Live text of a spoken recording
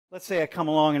Let's say I come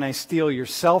along and I steal your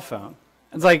cell phone.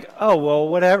 It's like, oh, well,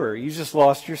 whatever. You just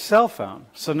lost your cell phone.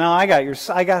 So now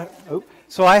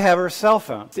so I have her cell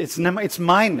phone. It's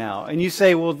mine now. And you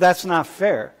say, well, that's not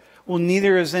fair. Well,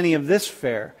 neither is any of this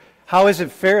fair. How is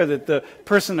it fair that the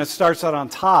person that starts out on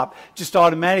top just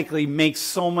automatically makes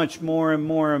so much more and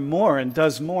more and more and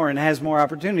does more and has more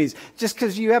opportunities just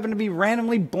because you happen to be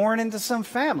randomly born into some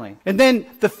family? And then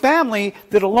the family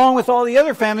that, along with all the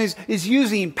other families, is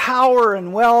using power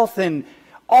and wealth and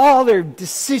all their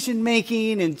decision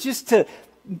making and just to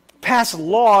pass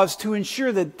laws to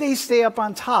ensure that they stay up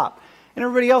on top and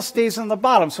everybody else stays on the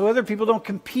bottom so other people don't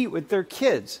compete with their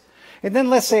kids. And then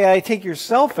let's say I take your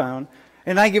cell phone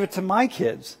and I give it to my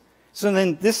kids. So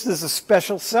then this is a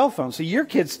special cell phone. So your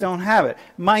kids don't have it.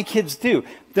 My kids do.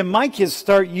 Then my kids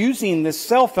start using this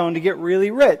cell phone to get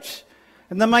really rich.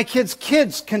 And then my kids'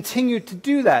 kids continue to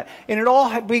do that. And it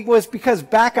all was because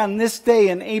back on this day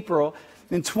in April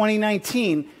in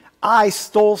 2019, I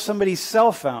stole somebody's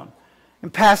cell phone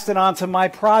and passed it on to my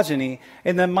progeny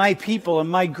and then my people and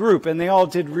my group. And they all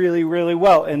did really, really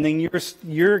well. And then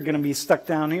you're going to be stuck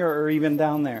down here or even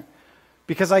down there.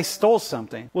 Because I stole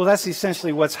something. Well, that's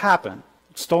essentially what's happened.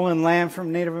 Stolen land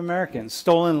from Native Americans.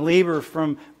 Stolen labor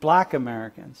from Black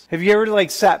Americans. Have you ever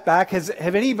sat back?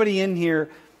 Have anybody in here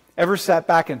ever sat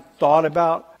back and thought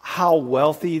about how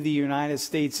wealthy the United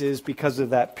States is because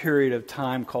of that period of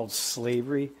time called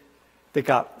slavery that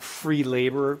got free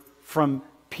labor from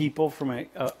people, from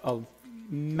a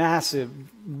massive,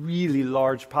 really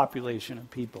large population of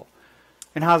people?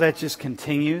 And how that just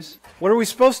continues? What are we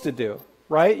supposed to do?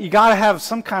 Right? You got to have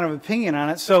some kind of opinion on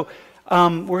it. So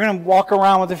we're going to walk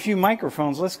around with a few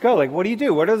microphones. Let's go. What do you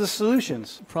do? What are the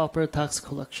solutions? Proper tax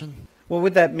collection. What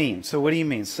would that mean? So what do you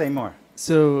mean? Say more.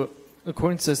 So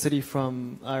according to a study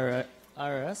from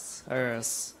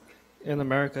IRS, in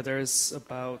America, there's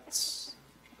about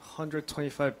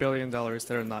 $125 billion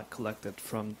that are not collected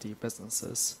from the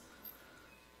businesses.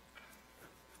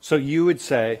 So you would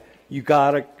say, we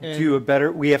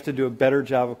have to do a better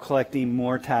job of collecting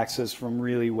more taxes from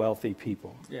really wealthy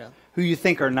people. Yeah. Who you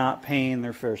think are not paying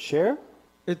their fair share?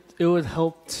 It would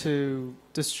help to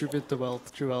distribute the wealth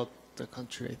throughout the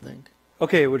country, I think.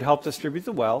 Okay, it would help distribute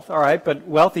the wealth. All right, but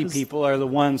wealthy people are the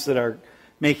ones that are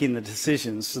making the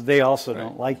decisions, so they also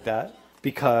don't like that.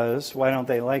 Because why don't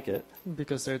they like it?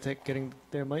 Because they're getting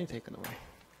their money taken away.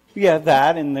 Yeah,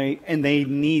 that, and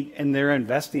they're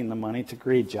investing the money to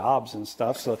create jobs and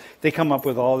stuff. So they come up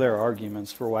with all their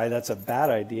arguments for why that's a bad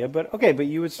idea. But okay, but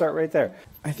you would start right there.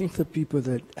 I think the people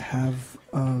that have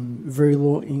very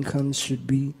low incomes should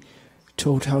be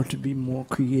taught how to be more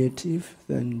creative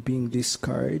than being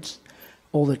discouraged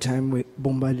all the time,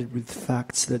 bombarded with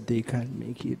facts that they can't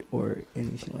make it or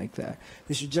anything like that.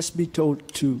 They should just be taught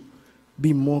to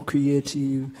be more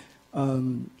creative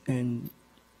and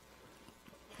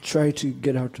try to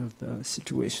get out of the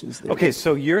situations. Okay,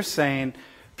 so you're saying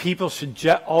people should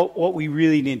what we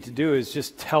really need to do is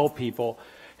just tell people,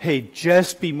 hey,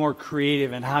 just be more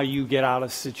creative in how you get out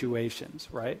of situations,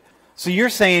 right? So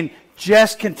you're saying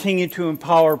just continue to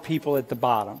empower people at the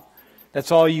bottom.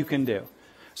 That's all you can do.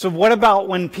 So what about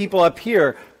when people up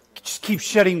here just keep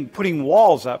putting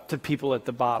walls up to people at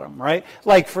the bottom, right?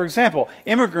 Like, for example,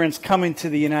 immigrants coming to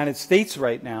the United States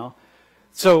right now.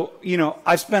 So,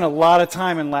 I've spent a lot of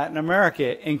time in Latin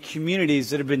America in communities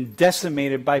that have been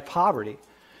decimated by poverty.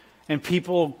 And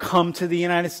people come to the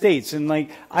United States. And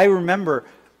I remember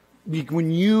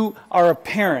when you are a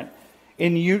parent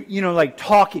and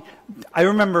talking, I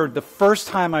remember the first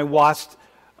time I watched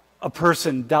a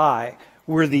person die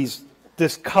were this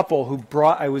couple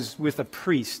I was with a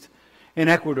priest in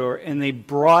Ecuador, and they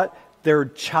brought their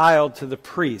child to the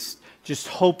priest, just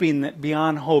hoping that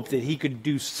beyond hope that he could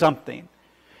do something.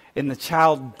 And the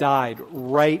child died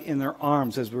right in their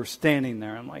arms as we're standing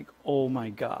there. I'm like, oh my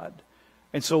God.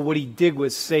 And so what he did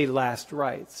was say last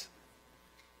rites.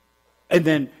 And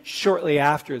then shortly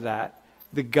after that,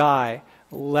 the guy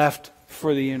left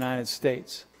for the United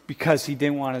States because he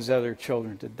didn't want his other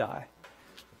children to die.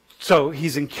 So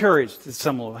he's encouraged at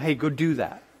some level, hey, go do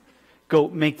that. Go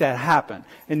make that happen.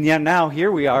 And yet now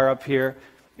here we are up here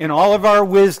in all of our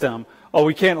wisdom,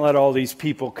 we can't let all these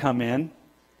people come in.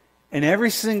 And every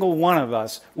single one of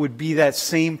us would be that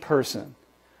same person.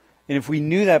 And if we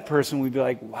knew that person, we'd be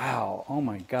like, wow, oh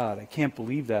my God, I can't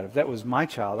believe that. If that was my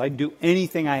child, I'd do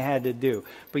anything I had to do.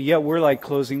 But yet we're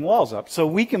closing walls up. So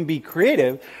we can be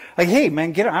creative. Hey,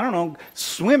 man,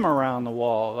 swim around the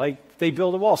wall. They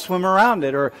build a wall, swim around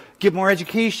it, or get more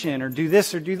education, or do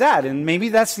this or do that. And maybe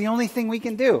that's the only thing we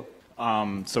can do.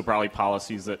 So probably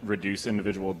policies that reduce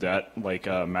individual debt, like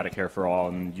Medicare for all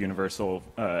and universal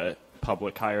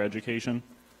public higher education.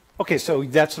 Okay, so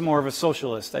that's more of a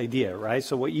socialist idea, right?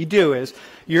 So what you do is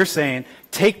you're saying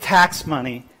take tax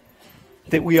money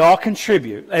that we all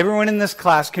contribute. Everyone in this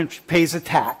class pays a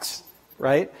tax,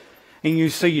 right?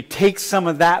 And so you take some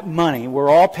of that money.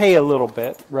 We're all pay a little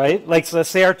bit, right? Like, so let's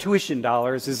say our tuition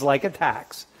dollars is like a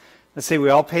tax. Let's say we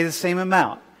all pay the same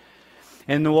amount.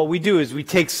 And then what we do is we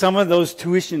take some of those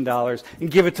tuition dollars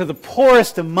and give it to the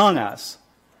poorest among us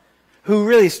who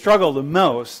really struggle the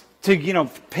most to,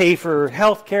 pay for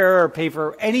health care or pay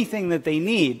for anything that they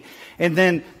need. And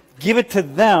then give it to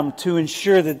them to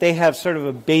ensure that they have sort of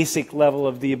a basic level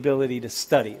of the ability to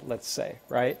study, let's say,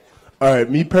 right? All right,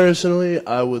 me personally,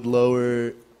 I would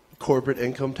lower corporate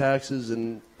income taxes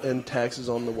and taxes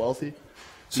on the wealthy.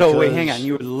 So wait, hang on.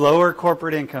 You would lower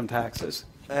corporate income taxes.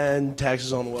 And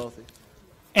taxes on the wealthy.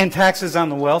 And taxes on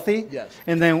the wealthy? Yes.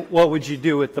 And then what would you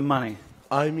do with the money?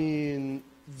 I mean,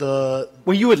 well,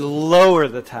 you would lower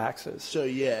the taxes. So,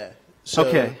 yeah. So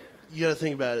okay. You got to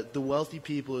think about it. The wealthy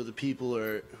people are the people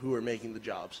who are making the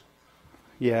jobs.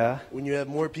 Yeah. When you have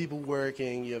more people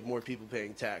working, you have more people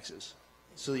paying taxes.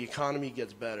 So the economy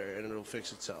gets better, and it'll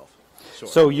fix itself.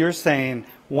 So you're saying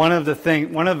one of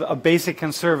a basic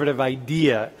conservative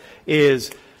idea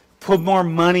is put more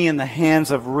money in the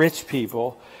hands of rich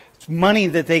people, money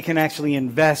that they can actually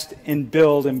invest and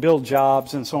build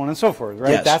jobs and so on and so forth,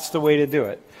 right? Yes. That's the way to do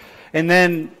it. And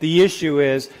then the issue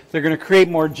is they're going to create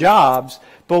more jobs,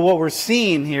 but what we're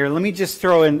seeing here, let me just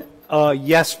throw in a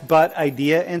yes but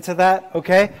idea into that,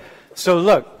 okay? So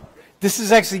look, this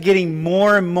is actually getting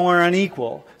more and more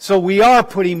unequal. So we are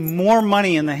putting more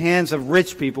money in the hands of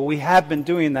rich people. We have been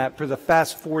doing that for the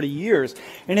past 40 years.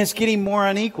 And it's getting more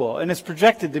unequal. And it's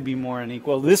projected to be more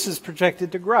unequal. This is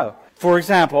projected to grow. For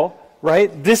example,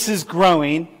 right, this is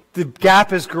growing. The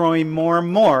gap is growing more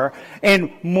and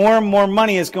more more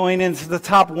money is going into the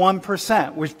top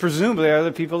 1%, which presumably are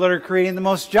the people that are creating the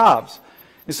most jobs.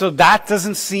 And so that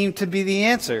doesn't seem to be the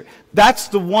answer. That's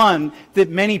the one that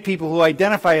many people who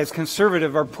identify as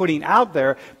conservative are putting out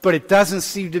there, but it doesn't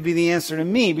seem to be the answer to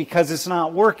me because it's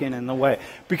not working in the way.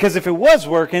 Because if it was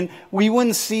working, we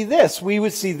wouldn't see this. We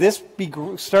would see this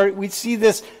we'd see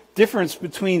this difference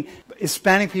between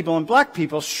Hispanic people and black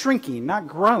people shrinking, not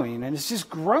growing, and it's just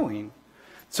growing.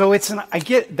 So I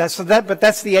get that, but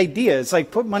that's the idea. It's like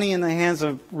put money in the hands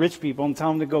of rich people and tell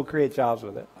them to go create jobs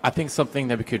with it. I think something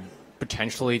that we could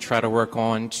potentially try to work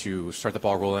on to start the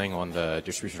ball rolling on the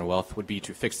distribution of wealth would be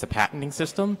to fix the patenting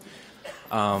system.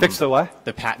 Fix the what?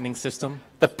 The patenting system.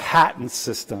 The patent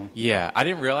system. Yeah, I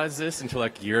didn't realize this until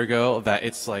like a year ago that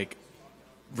it's like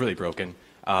really broken.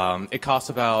 It costs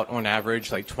about, on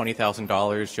average, like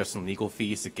 $20,000 just in legal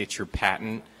fees to get your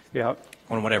patent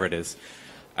on whatever it is.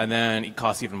 And then it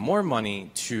costs even more money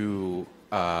to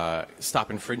stop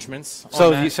infringements.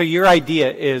 So your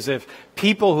idea is if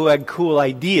people who had cool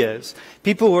ideas,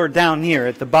 people who are down here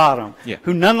at the bottom,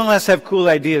 who nonetheless have cool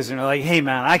ideas and are like, hey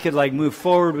man, I could like move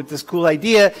forward with this cool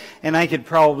idea and I could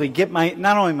probably get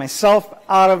not only myself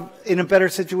in a better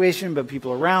situation, but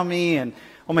people around me, and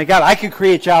oh my God, I could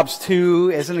create jobs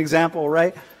too, as an example,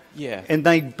 right? Yeah.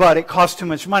 But it costs too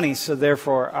much money, so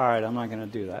therefore, all right, I'm not going to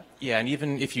do that. Yeah, and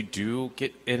even if you do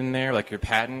get it in there, like your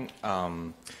patent,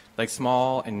 like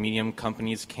small and medium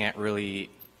companies can't really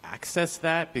access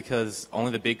that because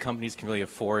only the big companies can really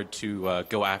afford to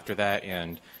go after that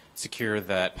and secure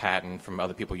that patent from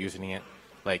other people using it,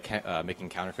 like making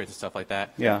counterfeits and stuff like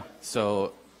that. Yeah.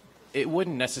 So it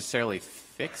wouldn't necessarily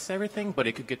fix everything, but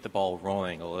it could get the ball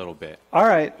rolling a little bit. All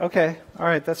right. Okay. All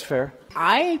right. That's fair.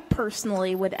 I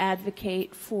personally would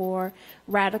advocate for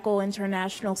radical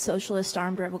international socialist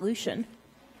armed revolution,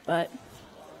 but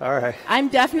all right. I'm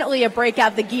definitely a break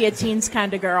out the guillotines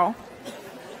kind of girl.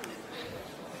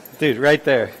 Dude, right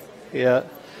there. Yeah.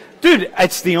 Dude,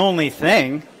 it's the only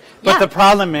thing. But the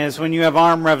problem is when you have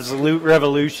armed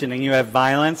revolution and you have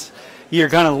violence, you're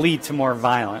going to lead to more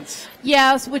violence.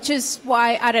 Yes, which is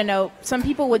why, I don't know, some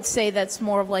people would say that's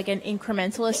more of like an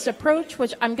incrementalist approach,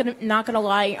 which I'm not going to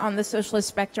lie, on the socialist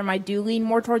spectrum, I do lean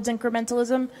more towards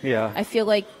incrementalism. Yeah. I feel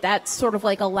like that's sort of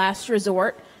like a last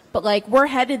resort, but like we're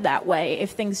headed that way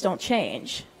if things don't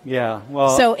change. Yeah,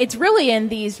 well. So it's really in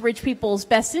these rich people's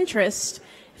best interest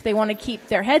if they want to keep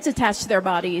their heads attached to their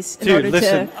bodies in order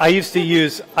listen, I used to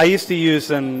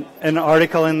use an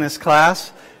article in this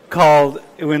class called,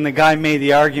 when the guy made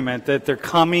the argument that they're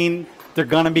going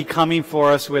to be coming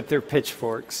for us with their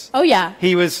pitchforks. Oh, yeah.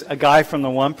 He was a guy from the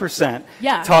 1%,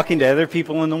 talking to other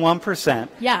people in the 1%,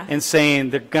 and saying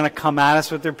they're going to come at us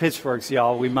with their pitchforks,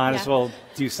 y'all. We might as well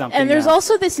do something. And there's now.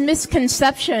 also this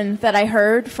misconception that I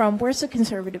heard from, where's the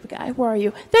conservative guy? Where are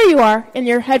you? There you are, in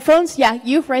your headphones. Yeah,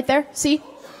 you right there. See?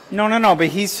 No, but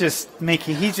he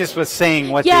just was saying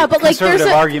what Yeah, the but like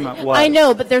conservative argument was. I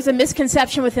know, but there's a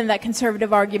misconception within that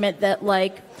conservative argument that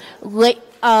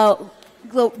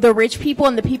the rich people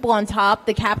and the people on top,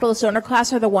 the capitalist owner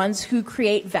class, are the ones who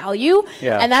create value.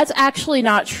 Yeah. And that's actually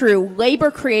not true.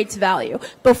 Labor creates value.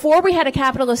 Before we had a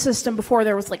capitalist system, before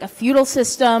there was like a feudal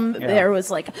system, there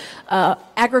was like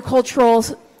agricultural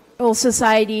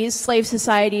societies, slave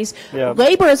societies. Yeah.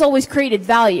 Labor has always created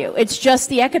value. It's just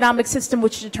the economic system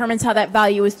which determines how that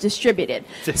value is distributed.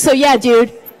 So yeah,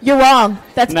 dude, you're wrong.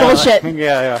 That's bullshit.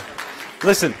 Yeah.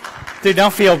 Listen, dude,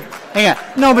 don't feel. Hang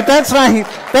on. No, but that's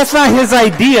not his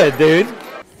idea, dude.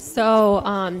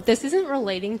 So this isn't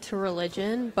relating to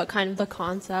religion, but kind of the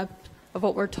concept of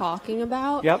what we're talking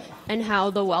about. Yep. And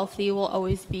how the wealthy will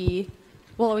always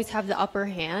have the upper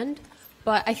hand.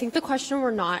 But I think the question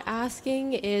we're not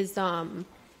asking is, I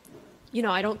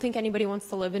don't think anybody wants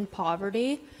to live in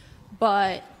poverty,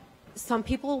 but some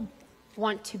people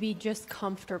want to be just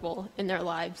comfortable in their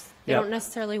lives. They don't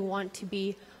necessarily want to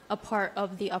be a part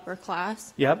of the upper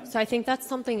class. Yep. So I think that's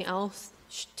something else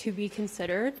to be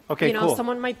considered. Okay, cool.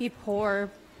 Someone might be poor,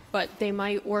 but they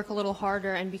might work a little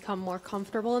harder and become more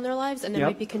comfortable in their lives, and they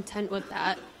might be content with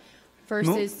that,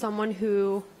 versus someone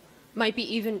who might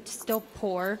be even still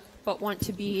poor, but want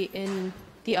to be in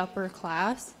the upper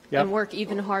class and work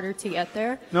even harder to get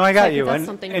there. No, I got so I think you. that's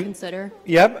something to consider.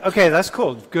 Yep. Okay, that's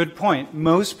cool. Good point.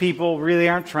 Most people really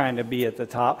aren't trying to be at the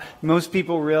top. Most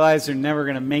people realize they're never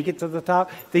going to make it to the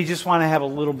top. They just want to have a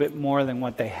little bit more than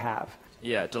what they have.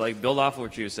 Yeah, to build off of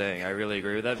what you were saying, I really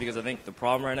agree with that, because I think the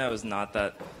problem right now is not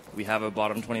that we have a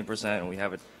bottom 20% and we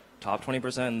have a top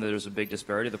 20% and there's a big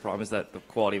disparity. The problem is that the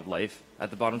quality of life at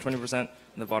the bottom 20% and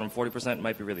the bottom 40%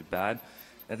 might be really bad.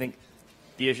 I think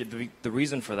the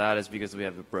reason for that is because we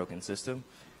have a broken system.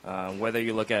 Whether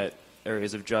you look at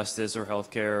areas of justice or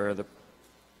healthcare,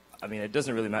 it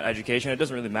doesn't really matter. Education, it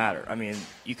doesn't really matter. I mean,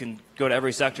 you can go to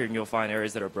every sector and you'll find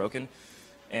areas that are broken.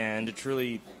 And to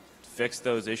truly fix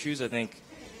those issues, I think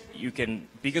you can,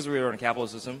 because we are in a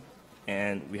capitalist system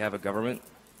and we have a government,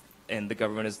 and the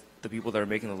government is the people that are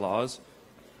making the laws,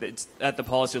 it's at the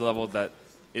policy level that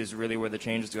is really where the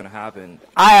change is going to happen.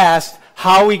 I asked,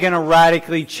 how are we going to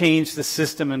radically change the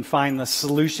system and find the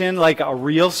solution, like a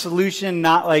real solution,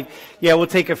 not like, we'll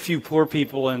take a few poor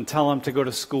people and tell them to go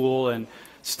to school and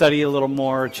study a little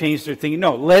more, change their thinking.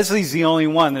 No, Leslie's the only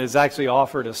one that has actually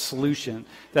offered a solution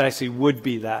that actually would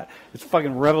be that. It's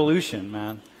fucking revolution,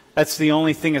 man. That's the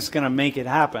only thing that's going to make it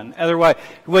happen. Otherwise,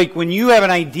 like when you have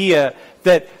an idea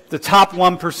that the top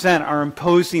 1% are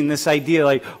imposing this idea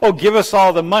like, oh, give us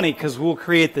all the money because we'll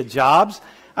create the jobs.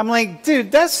 I'm like,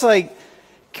 dude, that's like,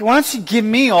 why don't you give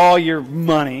me all your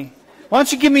money? Why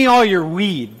don't you give me all your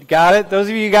weed? Got it? Those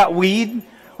of you who got weed,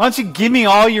 why don't you give me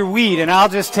all your weed and I'll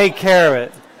just take care of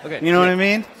it. Okay. You know what I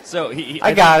mean? So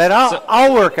I got it.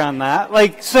 I'll work on that.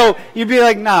 Like, so you'd be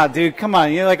like, nah, dude, come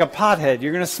on. You're like a pothead.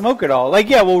 You're going to smoke it all. Like,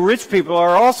 yeah, well, rich people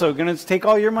are also going to take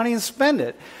all your money and spend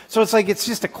it. So it's like, it's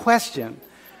just a question.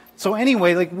 So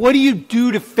anyway, like, what do you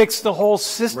do to fix the whole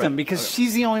system? Right. Because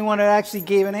she's the only one that actually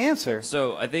gave an answer.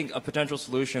 So I think a potential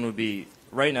solution would be,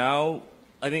 right now,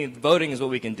 I think voting is what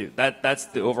we can do. That's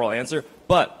the overall answer.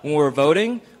 But when we're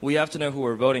voting, we have to know who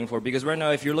we're voting for. Because right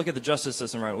now, if you look at the justice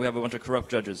system, right, we have a bunch of corrupt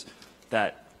judges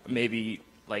that maybe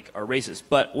are racist.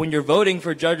 But when you're voting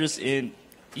for judges you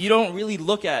don't really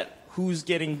look at who's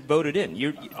getting voted in.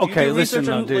 Listen,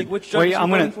 on, dude. which judges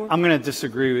I'm voting for? going to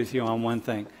disagree with you on one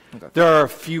thing. Okay. There are a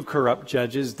few corrupt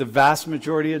judges. The vast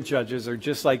majority of judges are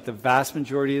just like the vast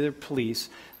majority of the police.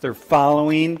 They're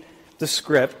following the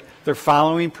script. They're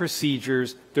following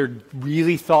procedures. They're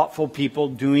really thoughtful people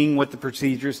doing what the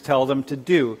procedures tell them to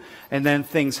do. And then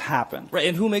things happen. Right,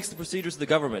 and who makes the procedures? The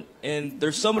government. And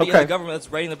there's somebody in the government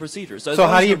that's writing the procedures. So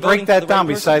how do you break that down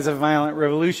besides a violent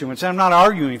revolution, which I'm not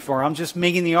arguing for. I'm just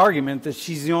making the argument that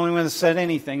she's the only one that said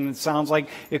anything that sounds like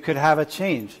it could have a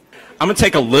change. I'm going to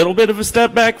take a little bit of a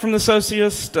step back from the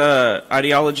socialist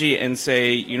ideology and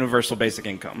say universal basic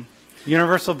income.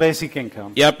 Universal basic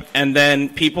income. Yep, and then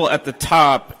people at the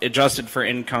top adjusted for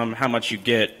income how much you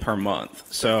get per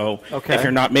month. So if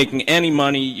you're not making any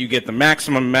money, you get the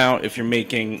maximum amount. If you're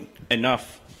making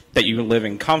enough that you're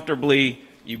living comfortably,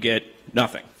 you get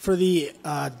nothing. For the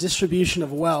distribution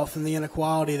of wealth and the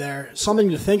inequality there,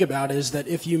 something to think about is that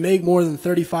if you make more than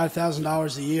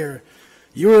 $35,000 a year,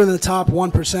 you're in the top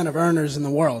 1% of earners in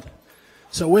the world.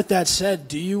 So with that said,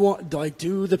 do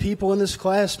the people in this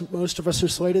class, most of us are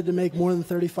slated to make more than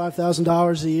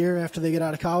 $35,000 a year after they get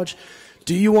out of college,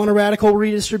 do you want a radical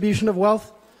redistribution of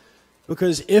wealth?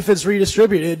 Because if it's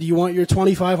redistributed, do you want your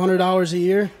 $2,500 a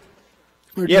year?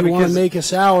 Or do you want to make a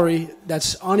salary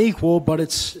that's unequal, but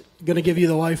it's going to give you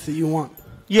the life that you want.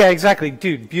 Yeah, exactly.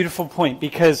 Dude, beautiful point.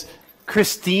 Because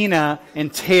Christina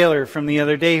and Taylor from the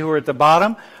other day who were at the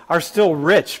bottom are still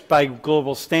rich by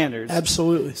global standards.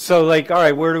 Absolutely. So, like, all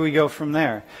right, where do we go from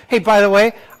there? Hey, by the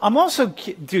way, I'm also,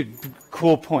 dude,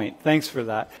 cool point. Thanks for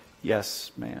that.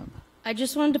 Yes, ma'am. I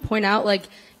just wanted to point out, like,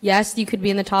 yes, you could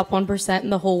be in the top 1% in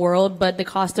the whole world, but the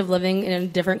cost of living in a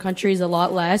different country is a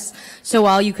lot less. So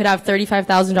while you could have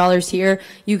 $35,000 here,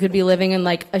 you could be living in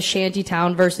like a shanty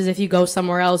town versus if you go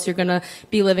somewhere else, you're going to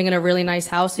be living in a really nice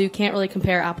house. So you can't really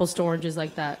compare apples to oranges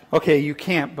like that. Okay, you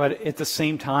can't, but at the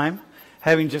same time,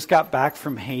 having just got back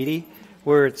from Haiti,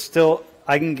 where it's still,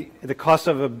 the cost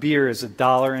of a beer is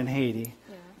 $1 in Haiti.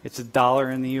 Yeah. It's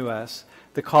 $1 in the U.S.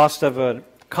 The cost of a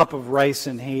cup of rice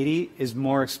in Haiti is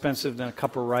more expensive than a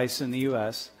cup of rice in the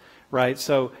U.S., right?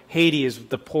 So Haiti is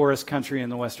the poorest country in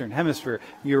the Western Hemisphere.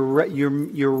 You're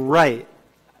right,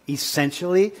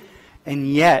 essentially, and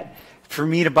yet, for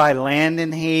me to buy land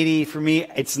in Haiti, for me,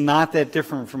 it's not that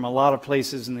different from a lot of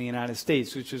places in the United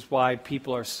States, which is why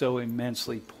people are so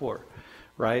immensely poor,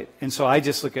 right? And so I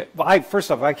just look at,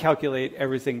 first off, I calculate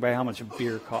everything by how much a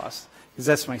beer costs, because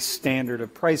that's my standard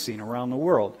of pricing around the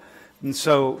world. And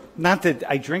so, not that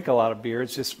I drink a lot of beer,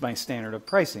 it's just my standard of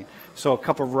pricing. So a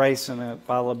cup of rice and a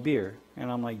bottle of beer.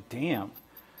 And I'm like, damn,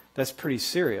 that's pretty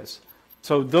serious.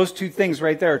 So those two things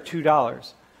right there are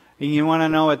 $2. And you want to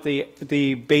know what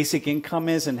the basic income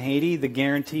is in Haiti? The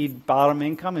guaranteed bottom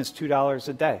income is $2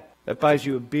 a day. That buys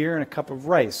you a beer and a cup of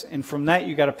rice. And from that,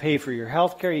 you got to pay for your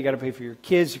health care, you got to pay for your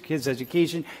kids'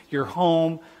 education, your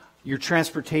home, your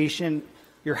transportation,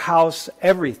 your house,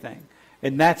 everything.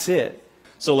 And that's it.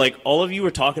 So like all of you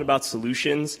are talking about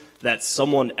solutions that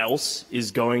someone else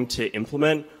is going to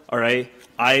implement, all right?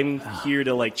 I'm here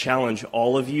to like challenge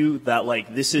all of you that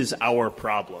like this is our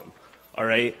problem, all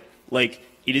right? Like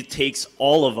it takes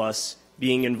all of us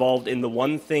being involved in the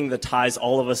one thing that ties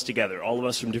all of us together, all of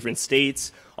us from different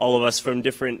states, all of us from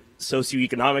different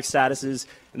socioeconomic statuses,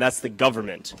 and that's the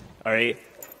government, all right?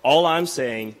 All I'm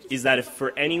saying is that if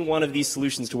for any one of these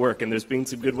solutions to work, and there's been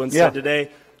some good ones said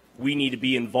today, we need to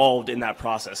be involved in that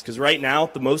process. Because right now,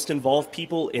 the most involved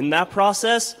people in that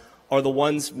process are the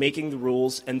ones making the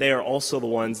rules, and they are also the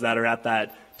ones that are at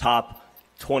that top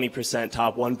 20%,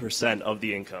 top 1% of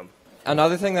the income.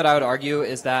 Another thing that I would argue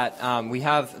is that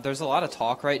there's a lot of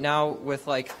talk right now with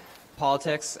like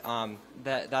politics.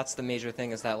 That's the major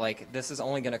thing, is that like this is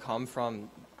only going to come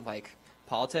from like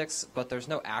politics, but there's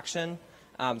no action.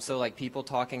 So like people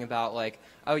talking about like,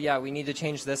 oh yeah, we need to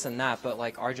change this and that, but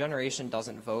like our generation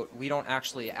doesn't vote. We don't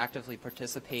actually actively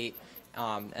participate,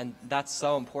 and that's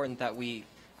so important that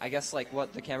I guess like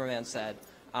what the cameraman said,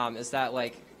 is that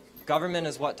like government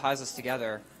is what ties us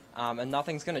together, and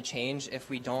nothing's going to change if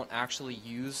we don't actually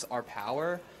use our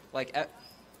power. Like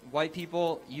white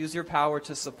people, use your power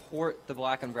to support the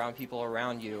black and brown people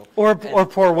around you. Or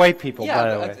poor white people,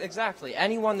 by the way. Yeah, exactly.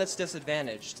 Anyone that's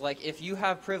disadvantaged. Like, if you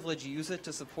have privilege, use it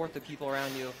to support the people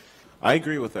around you. I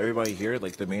agree with everybody here.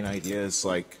 Like, the main idea is,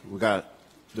 like, we got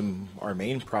our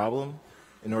main problem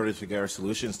in order to get our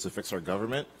solutions to fix our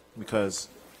government, because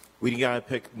we got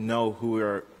to know who we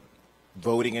are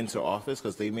voting into office,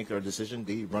 because they make our decision.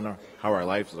 They run how our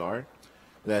lives are.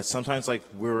 That sometimes, like,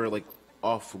 we're, like,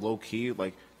 off low-key,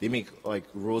 like, they make like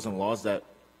rules and laws that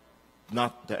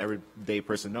not the everyday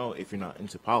person know if you're not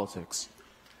into politics.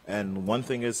 And one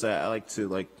thing is that I like to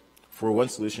like, for one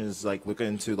solution is like looking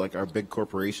into like our big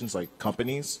corporations, like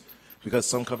companies, because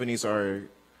some companies are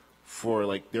for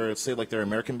like they're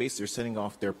American based, they're sending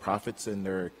off their profits and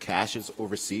their cashes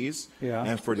overseas. Yeah.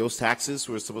 And for those taxes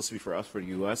were supposed to be for us, for the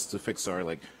U.S. to fix our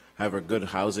like have our good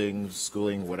housing,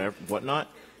 schooling, whatnot,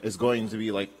 is going to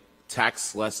be like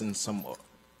taxed less in some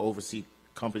overseas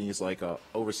companies like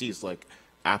overseas like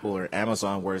Apple or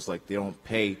Amazon, whereas like they don't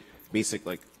pay basic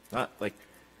like not like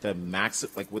the max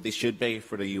like what they should pay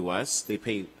for the U.S. they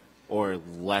pay or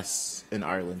less in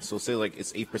Ireland. So say like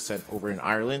it's 8% over in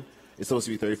Ireland, it's supposed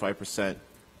to be 35%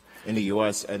 in the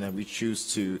U.S. and then they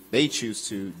choose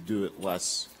to do it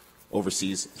less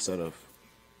overseas instead of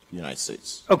the United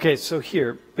States. Okay, so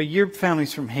but your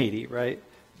family's from Haiti, right?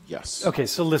 Yes. Okay,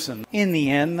 so listen, in the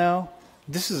end though,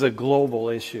 this is a global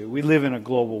issue. We live in a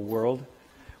global world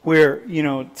where,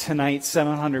 tonight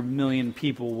 700 million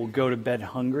people will go to bed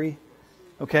hungry.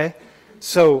 Okay?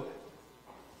 So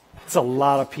it's a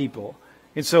lot of people.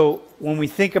 And so when we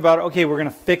think about, okay, we're going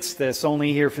to fix this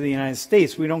only here for the United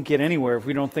States, we don't get anywhere if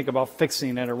we don't think about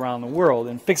fixing it around the world.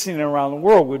 And fixing it around the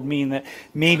world would mean that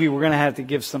maybe we're going to have to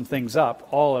give some things up,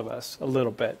 all of us, a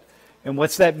little bit. And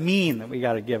what's that mean that we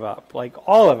got to give up? Like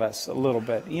all of us a little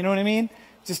bit. You know what I mean?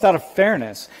 Just out of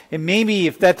fairness. And maybe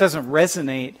if that doesn't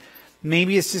resonate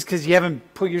maybe it's just because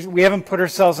we haven't put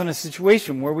ourselves in a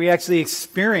situation where we actually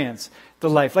experience the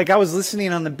life. Like I was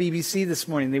listening on the BBC this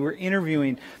morning. They were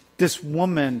interviewing this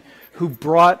woman who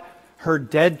brought her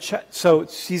dead child. So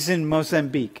she's in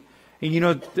Mozambique. And you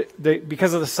know,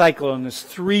 because of the cyclone, there's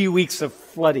 3 weeks of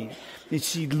flooding. And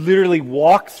she literally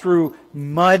walked through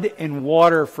mud and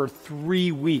water for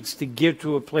 3 weeks to get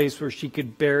to a place where she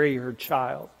could bury her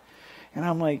child. And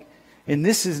I'm like, and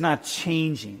this is not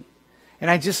changing. And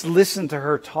I just listened to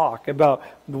her talk about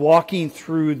walking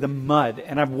through the mud.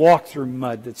 And I've walked through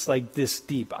mud that's like this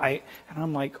deep. And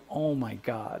I'm like, oh my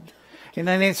God. And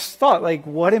then I just thought, like,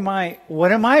 what am I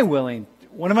willing?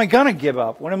 What am I going to give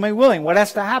up? What am I willing? What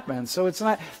has to happen? So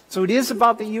it is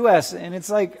about the U.S. and it's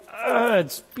like,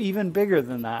 it's even bigger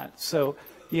than that. So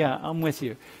yeah, I'm with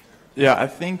you. Yeah, I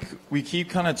think we keep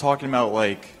kind of talking about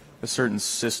like a certain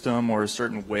system or a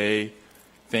certain way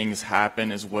things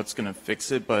happen is what's going to fix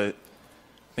it. But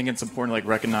I think it's important to like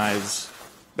recognize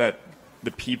that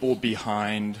the people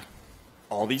behind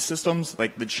all these systems,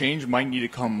 like the change might need to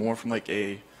come more from like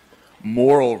a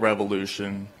moral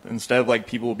revolution instead of like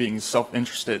people being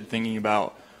self-interested, thinking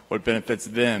about what benefits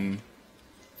them,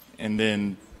 and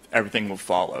then everything will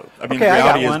follow. I mean, the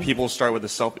reality is people start with a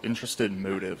self-interested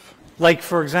motive. Like,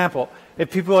 for example, if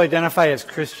people identify as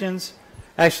Christians,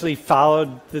 actually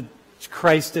followed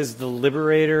Christ as the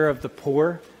liberator of the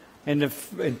poor and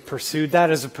pursued that,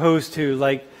 as opposed to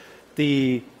like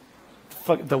the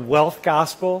wealth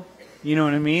gospel. You know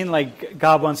what I mean? Like,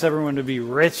 God wants everyone to be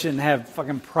rich and have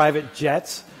fucking private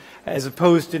jets, as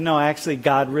opposed to, no, actually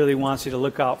God really wants you to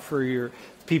look out for your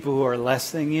people who are less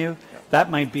than you.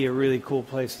 That might be a really cool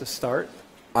place to start.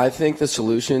 I think the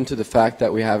solution to the fact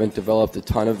that we haven't developed a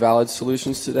ton of valid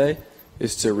solutions today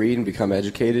is to read and become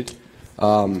educated.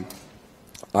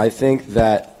 I think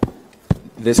that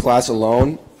this class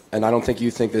alone, and I don't think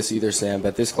you think this either, Sam,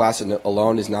 that this class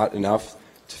alone is not enough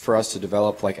for us to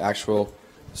develop like actual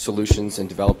solutions and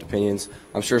developed opinions.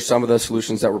 I'm sure some of the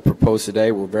solutions that were proposed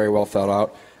today were very well thought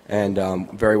out and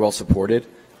very well supported.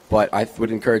 But I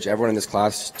would encourage everyone in this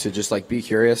class to just like be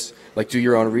curious, like do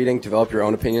your own reading, develop your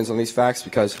own opinions on these facts,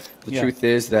 because the truth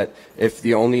is that if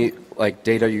the only like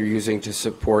data you're using to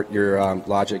support your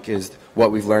logic is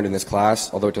what we've learned in this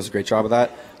class, although it does a great job of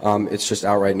that, it's just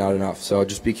outright not enough. So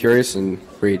just be curious and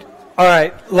read. All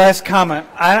right, last comment.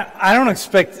 I don't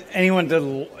expect anyone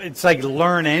to, it's like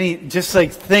learn just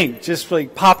like think, just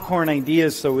like popcorn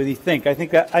ideas so what do you think? I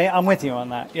think that I'm with you on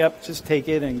that. Yep, just take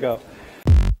it and go.